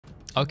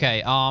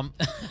Okay,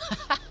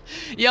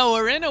 yo,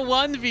 we're in a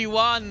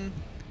 1v1.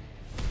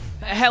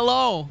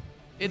 Hello,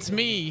 it's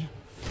me.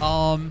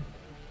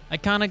 I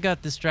kind of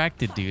got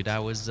distracted, dude. I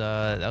was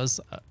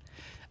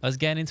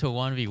getting into a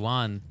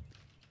 1v1,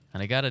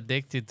 and I got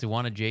addicted to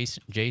one of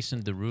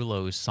Jason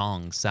Derulo's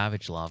songs,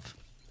 Savage Love.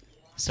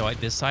 So I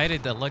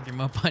decided to look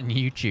him up on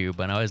YouTube,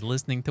 and I was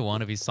listening to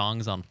one of his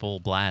songs on full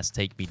blast,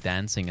 Take Me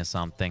Dancing or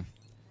something.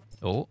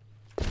 Oh.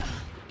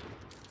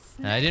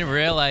 And I didn't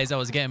realize I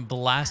was getting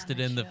blasted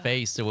in the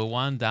face, so we're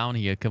one down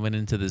here coming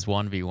into this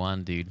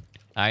 1v1, dude.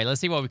 All right,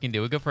 let's see what we can do.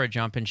 We'll go for a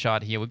jumping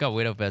shot here. We got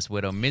Widow vs.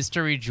 Widow.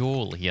 Mystery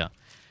Jewel here.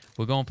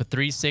 We're going for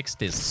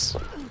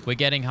 360s. We're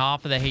getting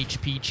half of the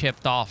HP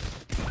chipped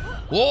off.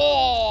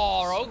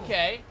 Whoa,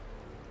 okay.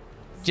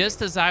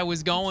 Just as I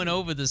was going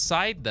over the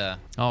side there.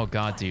 Oh,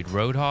 God, dude.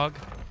 Roadhog.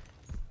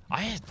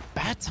 I had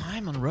bad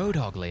time on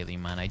Roadhog lately,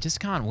 man. I just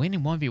can't win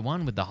in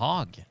 1v1 with the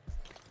hog.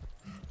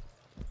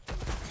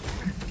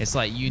 It's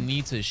like you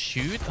need to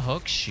shoot,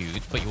 hook,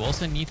 shoot, but you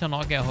also need to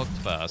not get hooked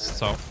first.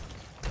 So,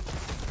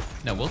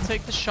 no, we'll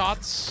take the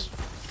shots.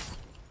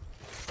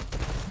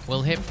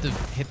 We'll hit the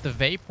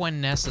vape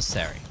when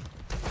necessary.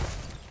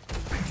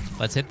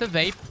 Let's hit the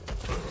vape.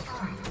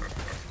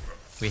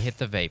 We hit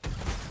the vape.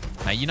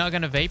 Now, you're not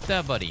going to vape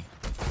there, buddy.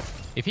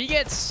 If he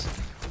gets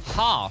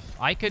half,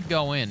 I could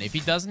go in. If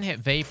he doesn't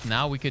hit vape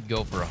now, we could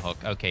go for a hook.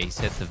 Okay, he's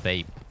hit the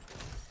vape.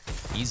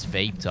 He's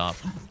vaped up.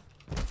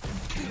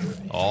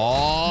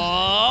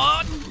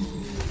 Oh!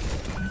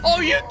 Oh,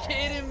 you're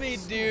kidding me,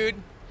 dude.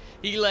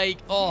 He, like,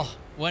 oh,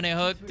 when I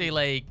hooked, he,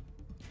 like,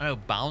 I don't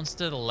know, bounced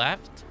to the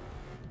left.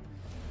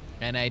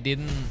 And I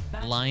didn't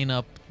line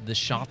up the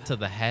shot to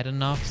the head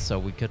enough, so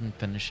we couldn't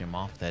finish him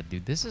off there,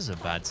 dude. This is a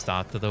bad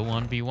start to the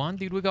 1v1.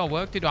 Dude, we got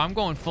work to do. I'm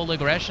going full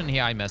aggression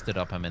here. I messed it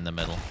up. I'm in the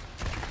middle.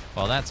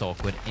 Well, that's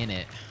awkward. In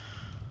it.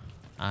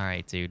 All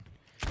right, dude.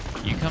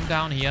 You come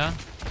down here.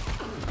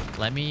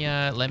 Let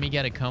me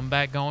get a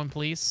comeback going,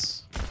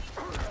 please.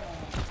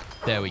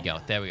 There we go.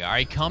 There we go. All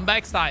right,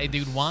 comeback started,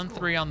 dude.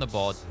 1-3 on the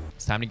board.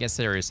 It's time to get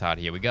serious out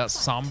here. We got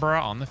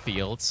Sombra on the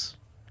field.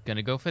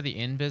 Gonna go for the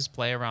invis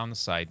play around the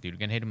side, dude. We're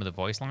gonna hit him with a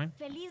voice line.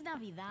 Feliz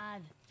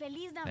Navidad.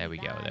 Feliz Navidad. There we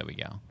go. There we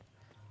go.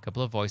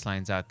 Couple of voice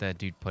lines out there,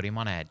 dude. Put him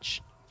on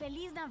edge.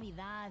 Feliz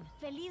Navidad.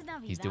 Feliz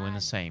Navidad. He's doing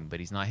the same, but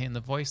he's not hitting the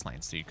voice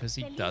lines, dude, because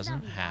he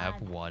doesn't have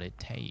what it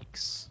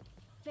takes.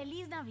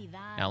 Feliz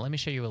Navidad. Now, let me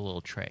show you a little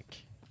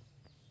trick.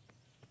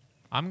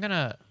 I'm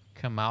gonna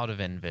come out of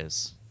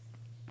invis.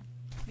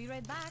 Be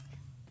right back.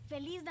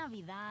 Feliz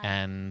Navidad.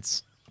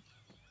 And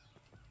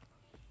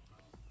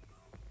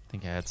I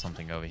think I had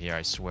something over here.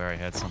 I swear I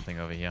had something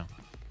over here.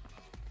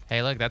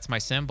 Hey, look, that's my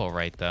symbol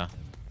right there.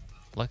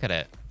 Look at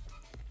it.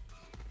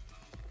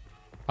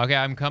 Okay,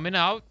 I'm coming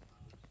out.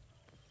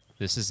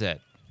 This is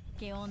it.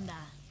 ¿Qué onda?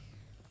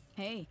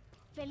 Hey.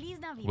 Feliz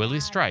Navidad. Will he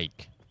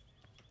strike?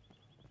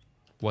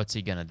 What's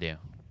he gonna do?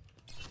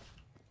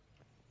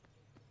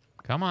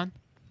 Come on.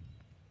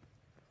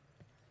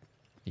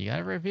 You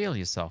gotta reveal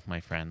yourself, my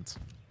friend.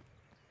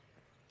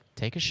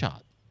 Take a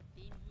shot.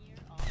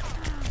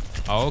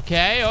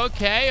 Okay,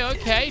 okay,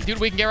 okay. Dude,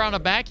 we can get around the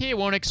back here.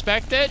 Won't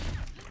expect it.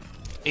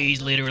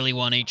 He's literally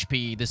 1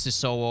 HP. This is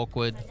so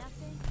awkward.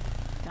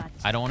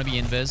 I don't want to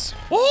be invis.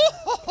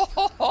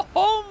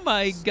 Oh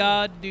my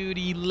God, dude.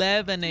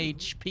 11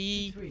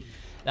 HP.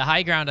 The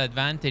high ground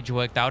advantage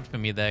worked out for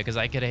me there because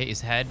I could hit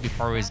his head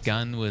before his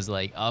gun was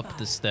like up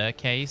the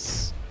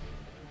staircase.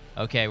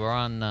 Okay, we're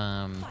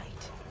on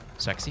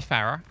Sexy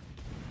Farah.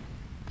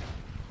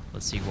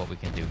 Let's see what we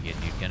can do here,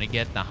 dude. Gonna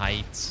get the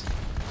heights.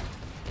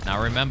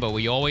 Now remember,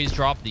 we always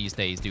drop these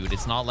days, dude.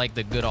 It's not like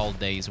the good old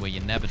days where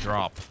you never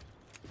drop.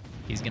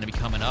 He's gonna be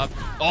coming up.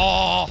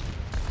 Oh!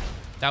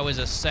 That was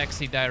a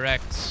sexy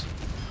direct.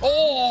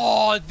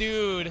 Oh,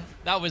 dude.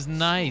 That was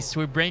nice.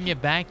 We bring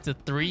it back to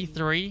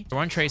 3-3. We're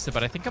on Tracer,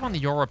 but I think I'm on the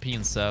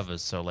European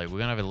servers, so like we're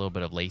gonna have a little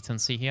bit of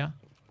latency here.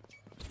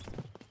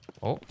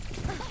 Oh.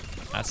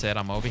 That's it.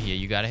 I'm over here.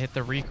 You gotta hit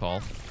the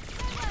recall.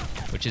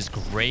 Which is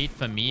great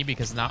for me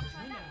because now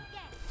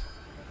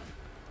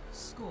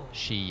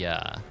she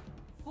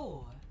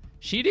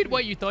did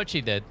what you thought she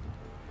did.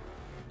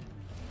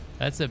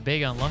 That's a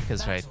big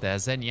unlockers right there.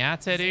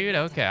 Zenyatta, dude.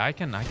 Okay, I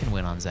can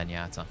win on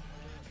Zenyatta.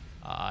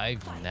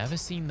 I've never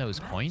seen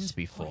those coins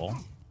before.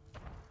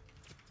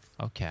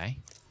 Okay.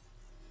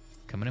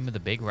 Coming in with a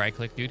big right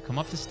click, dude. Come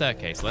up the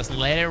staircase. Let's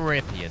let it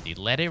rip here, dude.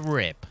 Let it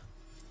rip.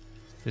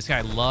 This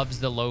guy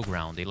loves the low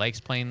ground. He likes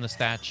playing the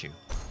statue.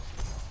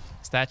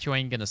 Statue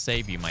ain't gonna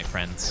save you, my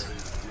friends.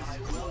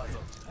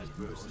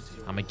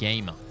 I'm a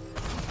gamer.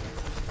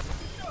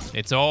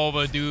 It's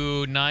over,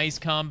 dude. Nice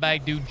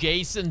comeback, dude.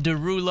 Jason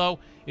Derulo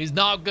is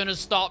not gonna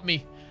stop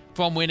me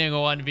from winning a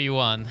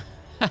 1v1.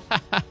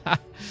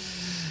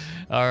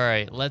 All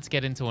right, let's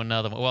get into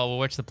another one. Well, we'll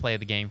watch the play of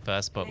the game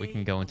first, but we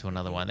can go into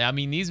another one. I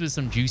mean, these were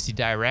some juicy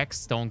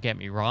directs, don't get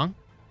me wrong.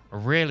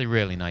 Really,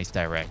 really nice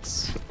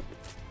directs.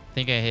 I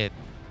think I hit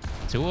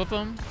 2 of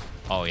them.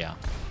 Oh, yeah.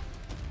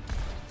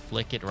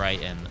 Flick it right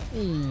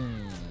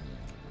in.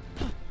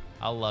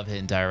 I love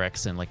hitting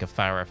directs in like a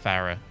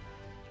Farah.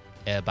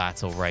 air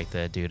battle right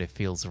there, dude. It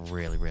feels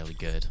really, really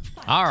good.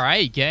 All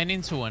right, getting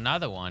into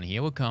another one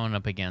here. We're going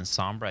up against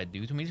Sombra,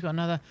 dude. We've got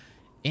another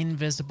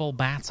invisible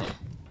battle.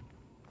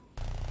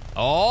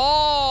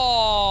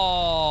 Oh,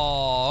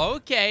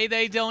 okay.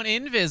 They don't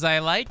invis. I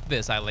like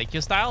this. I like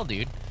your style,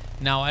 dude.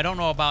 Now, I don't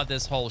know about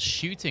this whole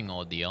shooting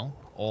ordeal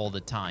all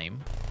the time.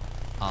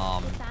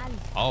 Oh,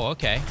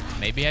 okay.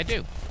 Maybe I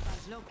do.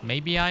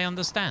 Maybe I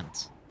understand.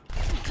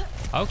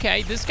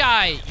 Okay, this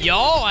guy. Yo,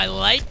 I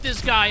like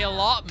this guy a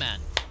lot,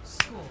 man.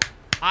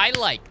 I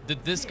like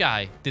that this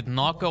guy did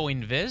not go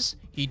invis.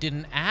 He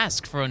didn't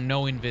ask for a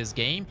no invis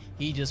game.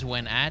 He just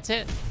went at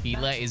it. He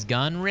let his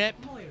gun rip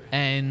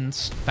and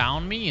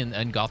found me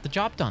and got the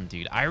job done,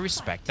 dude. I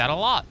respect that a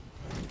lot.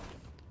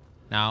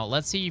 Now,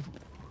 let's see if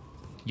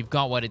you've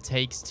got what it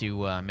takes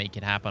to make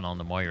it happen on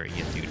the Moira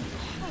here, dude.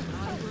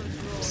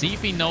 See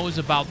if he knows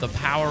about the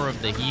power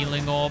of the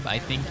healing orb. I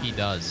think he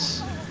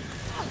does.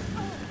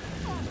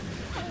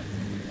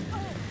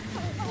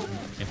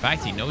 In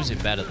fact, he knows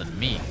it better than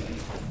me.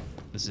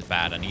 This is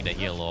bad. I need a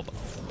heal orb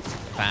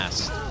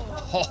fast.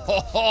 Ho, ho,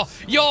 ho.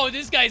 Yo,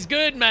 this guy's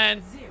good,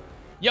 man.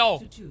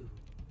 Yo.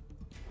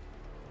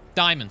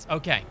 Diamonds.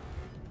 Okay.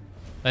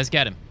 Let's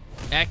get him.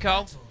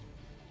 Echo.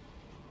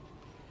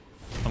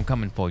 I'm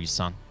coming for you,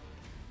 son.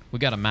 We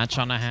got a match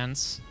on our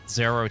hands.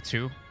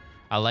 0-2.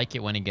 I like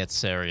it when he gets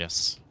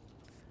serious.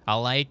 I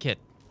like it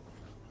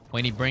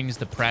when he brings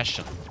the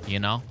pressure, you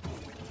know?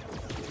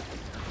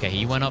 Okay,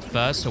 he went up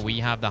first, so we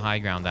have the high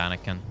ground,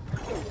 Anakin.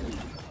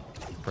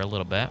 For a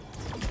little bit.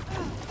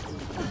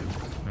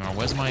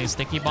 Where's my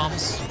sticky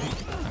bombs?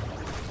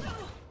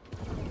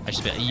 I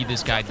should eat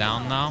this guy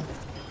down now.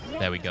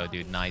 There we go,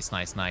 dude. Nice,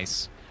 nice,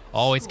 nice.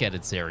 Oh, it's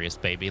getting serious,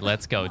 baby.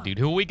 Let's go, dude.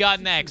 Who we got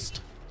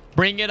next?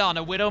 Bring it on.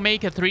 A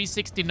Widowmaker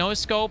 360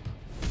 no-scope.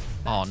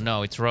 Oh,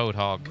 no. It's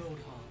Roadhog.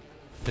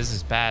 This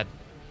is bad.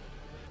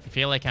 I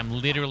feel like I'm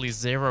literally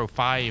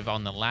 0-5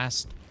 on the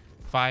last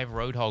 5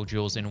 Roadhog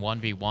duels in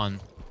 1v1.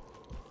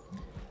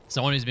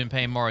 Someone who's been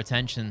paying more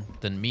attention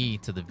than me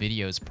to the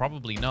videos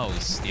probably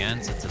knows the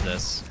answer to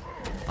this.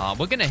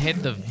 We're going to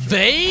hit the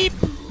vape.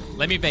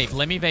 Let me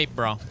vape,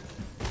 bro. I'm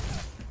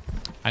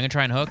going to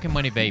try and hook him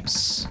when he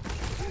vapes.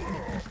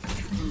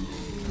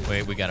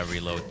 Wait, we got to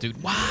reload.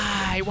 Dude,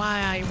 why?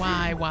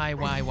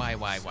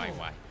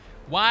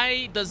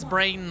 Why does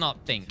Brain not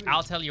think?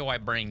 I'll tell you why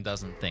Brain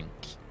doesn't think.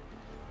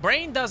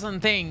 Brain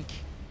doesn't think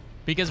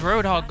because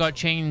Roadhog got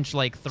changed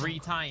like 3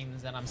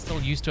 times and I'm still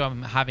used to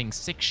him having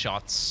 6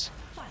 shots,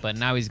 but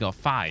now he's got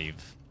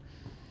 5.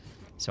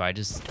 So I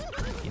just,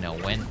 you know,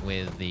 went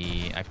with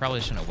the... I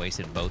probably shouldn't have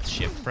wasted both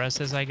shift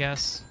presses, I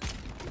guess.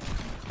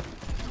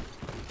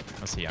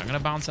 Let's see. I'm going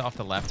to bounce it off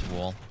the left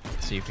wall.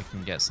 See if we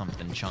can get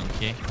something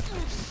chunky.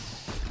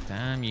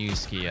 Damn you,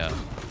 Skia.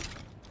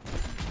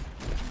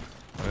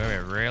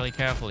 We're really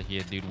careful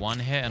here, dude. 1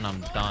 hit and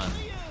I'm done.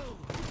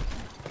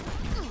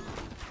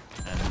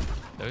 And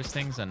those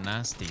things are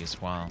nasty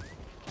as well.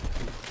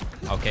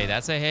 Okay,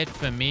 that's a hit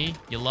for me.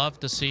 You love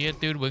to see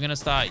it, dude. We're going to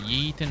start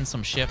yeeting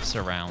some shifts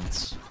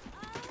around.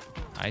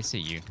 I see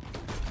you.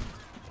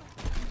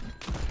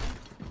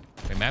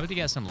 We might have to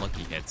get some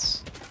lucky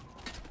hits.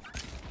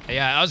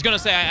 Yeah, I was going to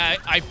say,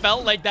 I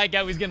felt like that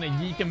guy was going to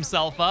yeek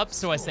himself up,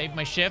 so I saved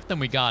my shift and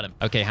we got him.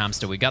 Okay,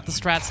 Hamster, we got the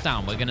strats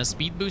down. We're going to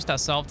speed boost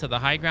ourselves to the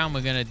high ground.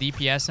 We're going to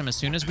DPS him as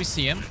soon as we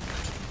see him.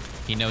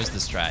 He knows the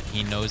strat.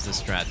 He knows the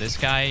strat. This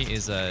guy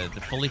is the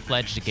fully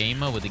fledged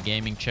gamer with a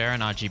gaming chair,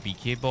 an RGB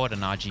keyboard, an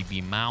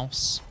RGB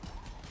mouse,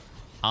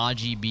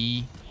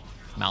 RGB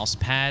mouse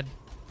pad,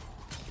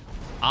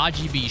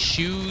 RGB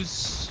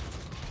shoes.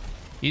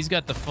 He's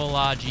got the full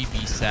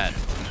RGB set.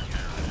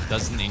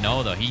 Doesn't he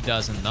know, though? He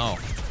doesn't know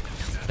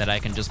that I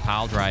can just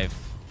pile drive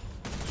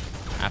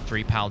after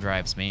he pile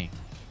drives me.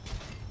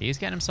 He's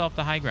getting himself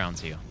the high grounds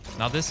here.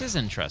 Now, this is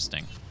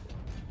interesting.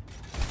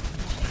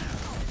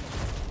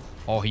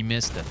 Oh, he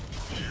missed it.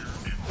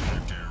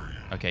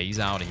 Okay, he's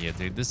out of here,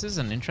 dude. This is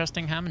an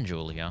interesting Hammond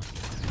jewel here.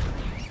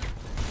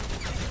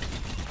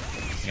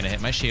 I'm gonna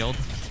hit my shield.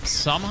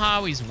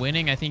 Somehow he's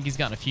winning. I think he's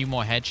gotten a few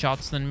more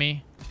headshots than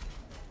me.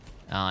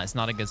 It's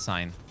not a good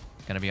sign.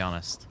 Gonna be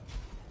honest.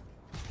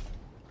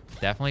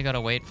 Definitely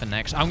gotta wait for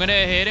next. I'm gonna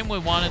hit him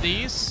with one of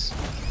these.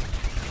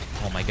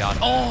 Oh my god.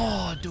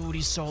 Oh, dude,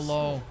 he's so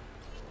low.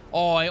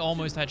 Oh, I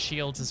almost had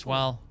shields as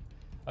well.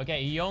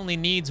 Okay, he only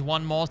needs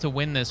 1 more to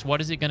win this. What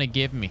is it gonna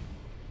give me?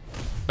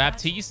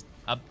 Baptiste?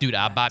 Dude,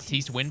 our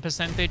Baptiste win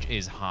percentage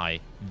is high.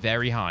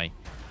 Very high.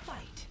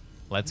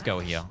 Let's go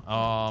here.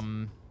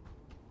 I'm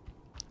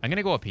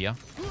gonna go up here.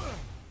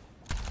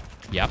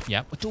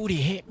 Yep. Dude, he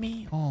hit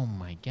me. Oh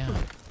my god.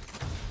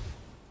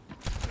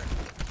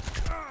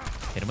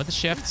 Hit him with the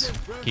shift.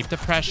 Keep the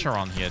pressure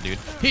on here, dude.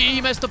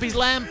 He messed up his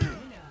lamp.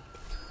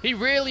 He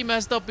really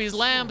messed up his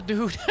lamp,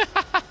 dude.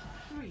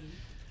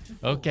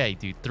 Okay,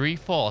 dude.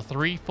 3-4.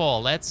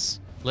 3-4.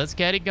 Let's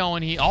get it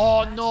going here.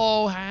 Oh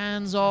no,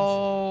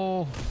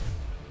 Hanzo.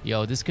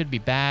 Yo, this could be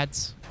bad.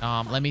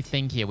 Let me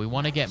think here. We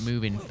want to get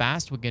moving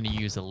fast. We're gonna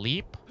use a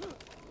leap.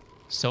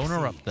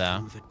 Sonar up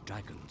there.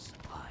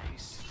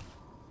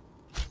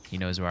 He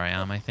knows where I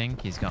am, I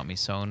think. He's got me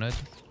sonared.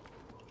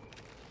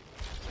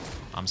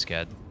 I'm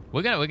scared.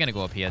 We're gonna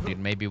go up here, dude.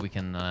 Maybe we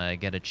can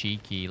get a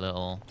cheeky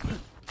little...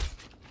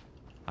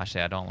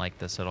 Actually, I don't like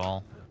this at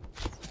all.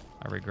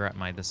 I regret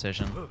my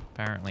decision.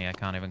 Apparently, I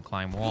can't even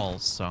climb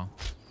walls, so...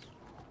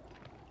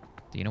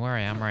 Do you know where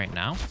I am right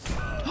now?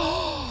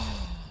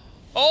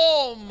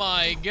 Oh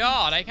my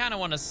god, I kind of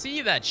want to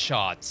see that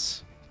shot.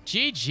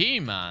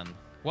 GG, man.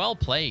 Well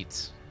played.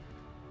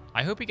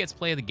 I hope he gets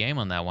play of the game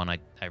on that one. I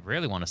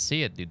really want to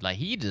see it, dude. Like,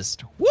 he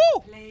just... Woo!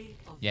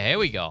 Yeah, here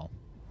we go.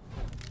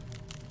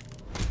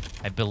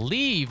 I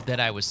believe that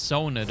I was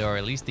sonared, or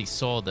at least he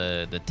saw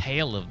the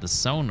tail of the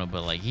sonar,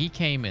 but, like, he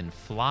came in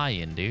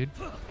flying, dude.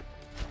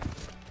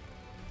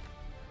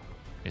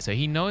 Okay, so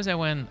he knows I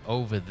went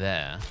over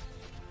there.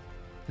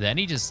 Then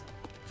he just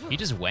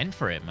went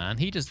for it, man.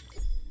 He just...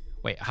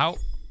 Wait, how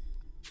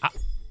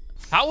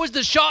was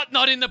the shot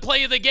not in the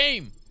play of the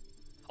game?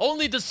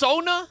 Only the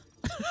sonar?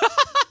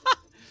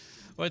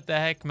 What the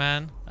heck,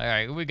 man? All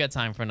right, we got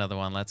time for another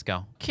one. Let's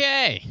go.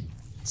 Okay.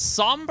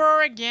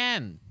 Somber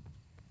again.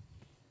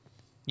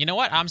 You know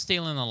what? I'm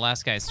stealing the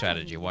last guy's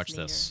strategy. Watch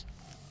this.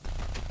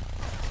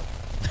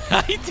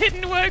 It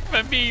didn't work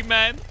for me,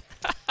 man.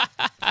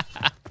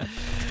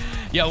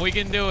 Yo, we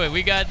can do it.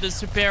 We got the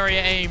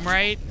superior aim,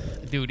 right?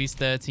 Dude, he's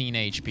 13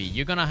 HP.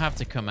 You're gonna have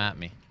to come at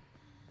me.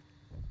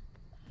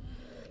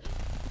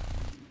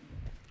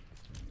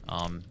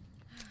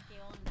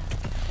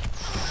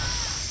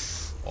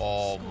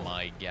 Oh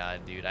my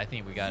god, dude. I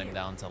think we got him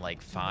down to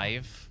like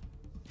 5.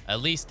 At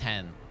least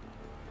 10.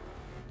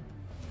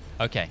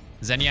 Okay,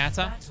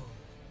 Zenyatta.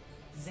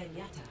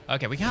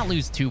 Okay, we can't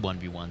lose 2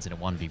 1v1s in a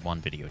 1v1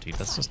 video, dude.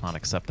 That's just not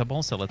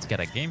acceptable. So let's get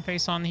a game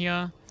face on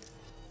here.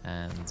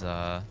 And,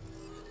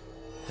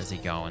 where's he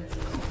going?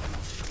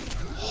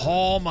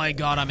 Oh my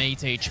god, I'm 8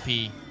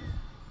 HP.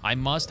 I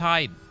must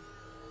hide.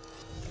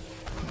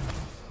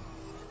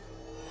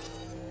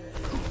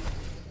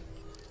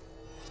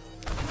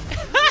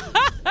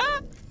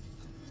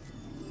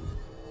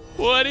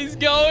 What is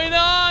going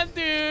on,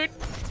 dude?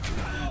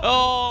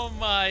 Oh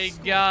my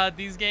god,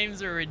 these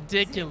games are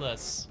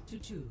ridiculous.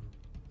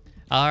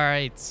 All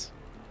right.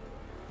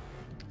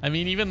 I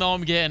mean, even though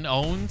I'm getting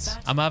owned,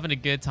 I'm having a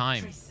good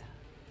time.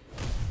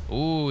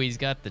 Ooh, he's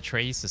got the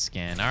Tracer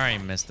skin. All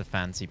right, Mr.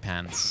 Fancy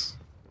Pants.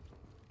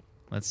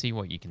 Let's see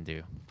what you can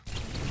do.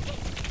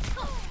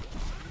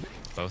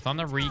 Both on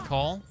the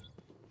recall.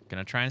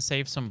 Gonna try and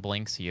save some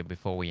blinks here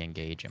before we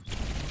engage him.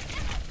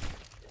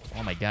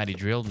 Oh my god, he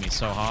drilled me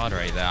so hard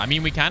right there. I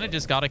mean, we kind of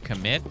just gotta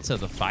commit to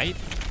the fight.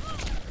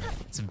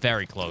 It's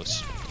very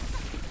close.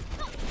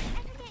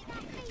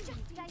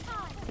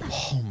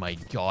 Oh my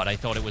god, I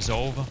thought it was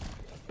over.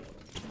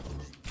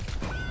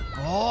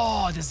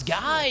 Oh, this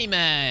guy,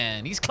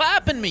 man. He's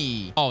clapping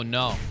me. Oh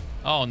no.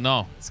 Oh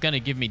no. It's gonna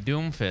give me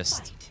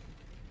Doomfist.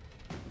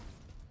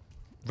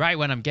 Right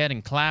when I'm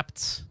getting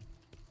clapped.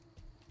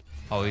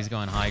 Oh, he's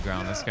going high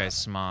ground. This guy's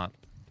smart.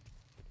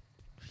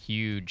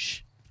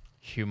 Huge.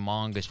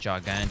 Humongous,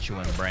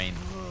 gargantuan brain.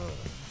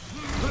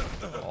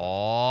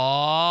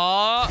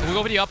 Oh, we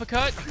go for the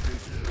uppercut.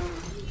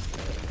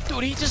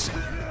 Dude, he just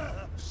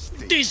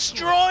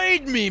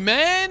destroyed me,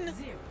 man.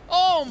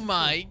 Oh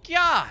my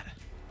god.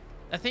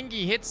 I think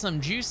he hit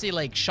some juicy,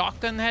 like,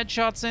 shotgun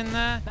headshots in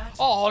there.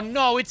 Oh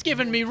no, it's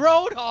giving me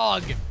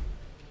Roadhog.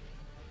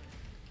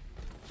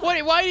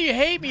 Why do you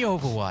hate me,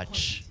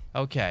 Overwatch?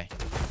 Okay.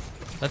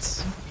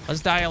 Let's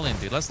dial in,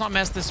 dude. Let's not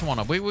mess this one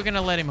up. We're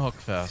gonna let him hook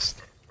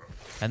first.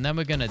 And then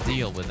we're gonna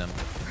deal with him.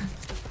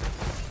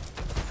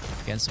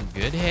 Getting some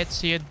good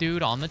hits here,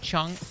 dude, on the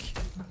chunk.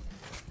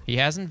 He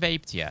hasn't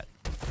vaped yet.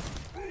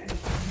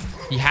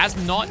 He has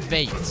not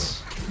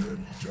vaped.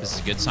 This is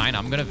a good sign.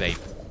 I'm gonna vape.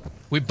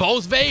 We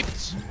both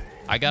vaped!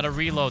 I gotta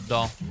reload,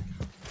 though.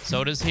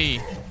 So does he.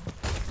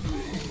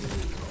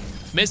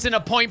 Missing a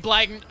point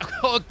blank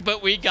hook,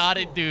 but we got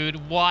it,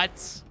 dude.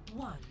 What?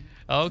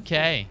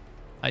 Okay.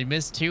 I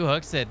missed 2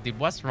 hooks there. Dude,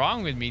 what's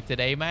wrong with me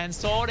today, man?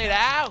 Sort it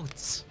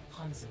out!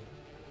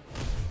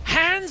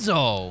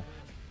 Hanzo!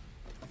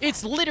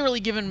 It's literally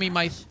given me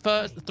my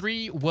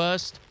 3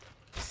 worst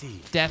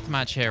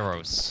deathmatch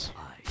heroes.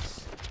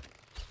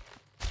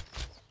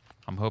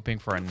 I'm hoping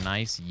for a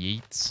nice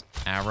yeet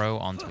arrow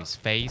onto his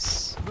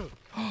face.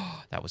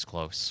 That was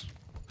close.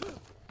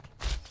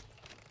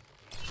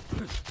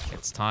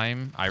 It's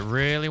time. I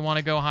really want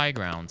to go high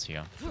ground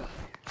here.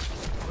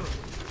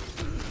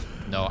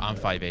 No, I'm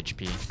 5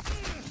 HP.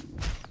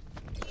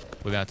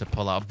 We're going to have to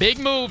pull out big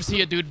moves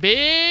here, dude.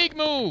 Big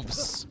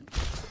moves.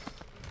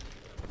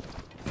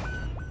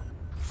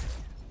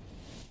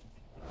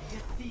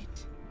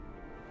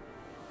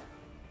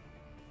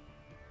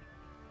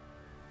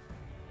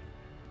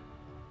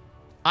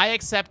 I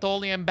accept all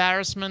the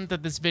embarrassment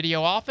that this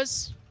video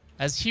offers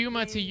as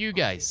humor to you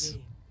guys.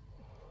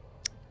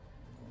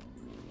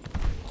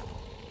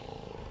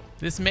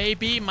 This may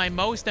be my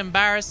most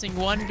embarrassing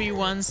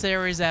 1v1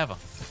 series ever.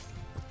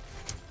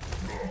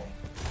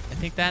 I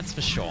think that's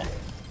for sure.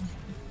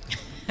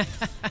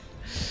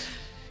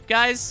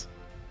 Guys,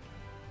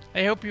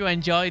 I hope you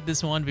enjoyed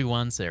this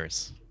 1v1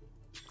 series.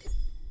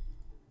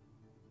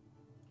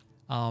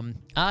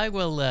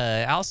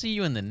 I'll see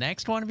you in the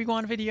next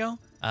 1v1 video.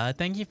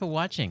 Thank you for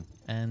watching.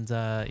 And,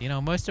 you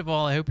know, most of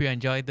all, I hope you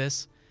enjoyed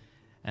this.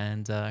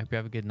 And I hope you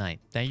have a good night.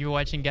 Thank you for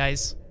watching,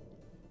 guys.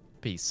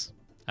 Peace.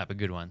 Have a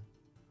good one.